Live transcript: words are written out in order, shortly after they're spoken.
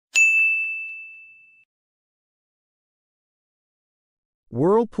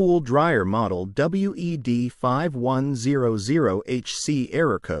Whirlpool dryer model WED5100HC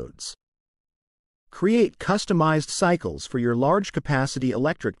error codes. Create customized cycles for your large-capacity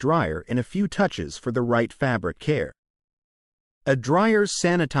electric dryer in a few touches for the right fabric care. A dryer's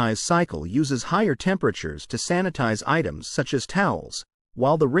sanitize cycle uses higher temperatures to sanitize items such as towels,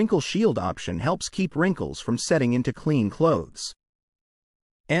 while the wrinkle shield option helps keep wrinkles from setting into clean clothes.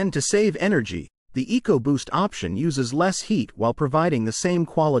 And to save energy, the EcoBoost option uses less heat while providing the same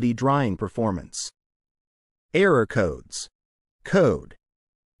quality drying performance. Error codes. Code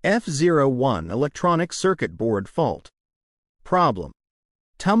F01 Electronic Circuit Board Fault. Problem: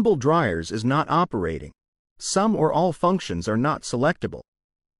 Tumble dryers is not operating. Some or all functions are not selectable.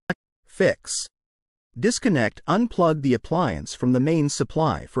 Fix: unplug the appliance from the main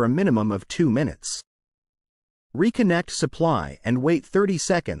supply for a minimum of 2 minutes. Reconnect supply and wait 30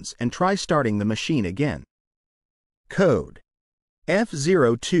 seconds and try starting the machine again. Code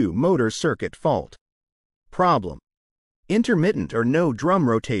F02 Motor Circuit Fault. Problem: Intermittent or no drum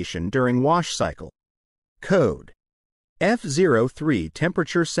rotation during wash cycle. Code F03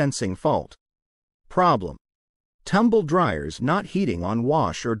 Temperature Sensing Fault. Problem: Tumble dryers not heating on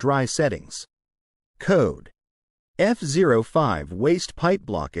wash or dry settings. Code F05 Waste pipe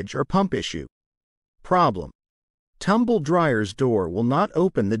blockage or pump issue. Problem: Tumble dryer's door will not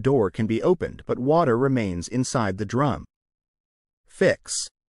open. The door can be opened, but water remains inside the drum. Fix: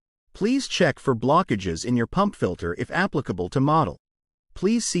 Please check for blockages in your pump filter if applicable to model.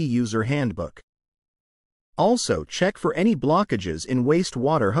 Please see user handbook. Also check for any blockages in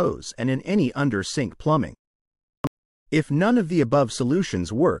wastewater hose and in any under-sink plumbing. If none of the above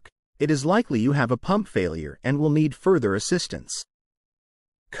solutions work, it is likely you have a pump failure and will need further assistance.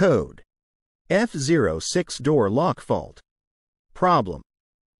 Code F06 Door Lock Fault. Problem: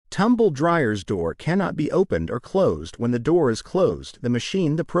 Tumble dryer's door cannot be opened or closed. When the door is closed,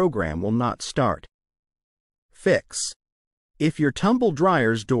 the program will not start. Fix: If your tumble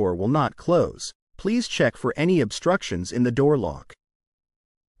dryer's door will not close, please check for any obstructions in the door lock.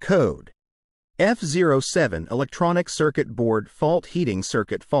 Code F07 Electronic Circuit Board Fault. Heating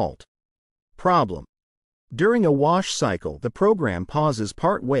circuit fault. Problem: During a wash cycle, the program pauses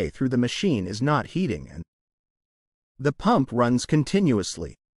part way through. The machine is not heating and the pump runs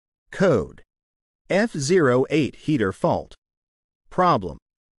continuously. Code F08 Heater Fault. Problem: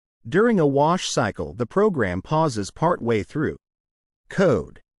 During a wash cycle, the program pauses part way through.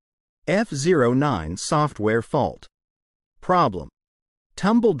 Code F09 Software Fault. Problem: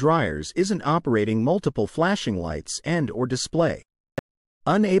 Tumble dryers isn't operating. Multiple flashing lights and/or display.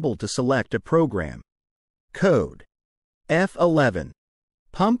 Unable to select a program. Code F11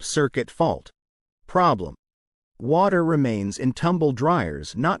 Pump Circuit Fault. Problem: Water remains in tumble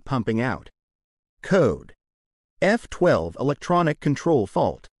dryers, not pumping out. Code F12 Electronic Control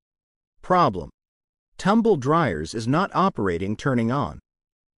Fault. Problem: Tumble dryers is not operating. Turning on.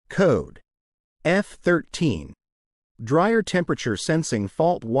 Code F13 Dryer Temperature Sensing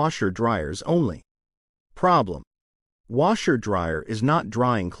Fault. Washer dryers only. Problem: Washer dryer is not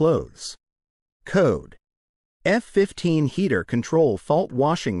drying clothes. Code F15 Heater Control Fault.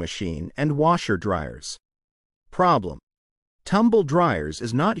 Washing machine and washer dryers. Problem: Tumble dryers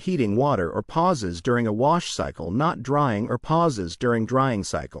is not heating water or pauses during a wash cycle, not drying or pauses during drying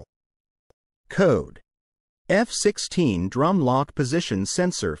cycle. Code F16 Drum Lock Position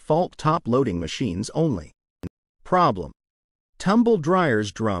Sensor Fault. Top loading machines only. Problem: Tumble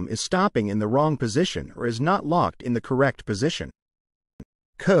dryer's drum is stopping in the wrong position or is not locked in the correct position.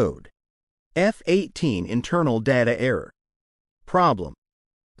 Code F18 Internal Data Error. Problem: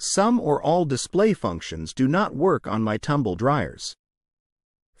 Some or all display functions do not work on my tumble dryers.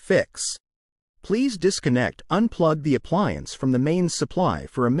 Fix: Please unplug the appliance from the main supply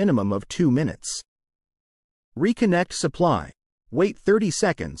for a minimum of 2 minutes. Reconnect supply, wait 30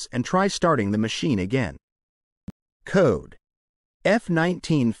 seconds and try starting the machine again. Code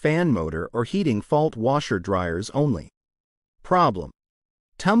F19 Fan Motor or Heating Fault. Washer dryers only. Problem: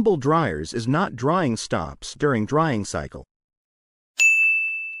 Tumble dryers is not drying. Stops during drying cycle.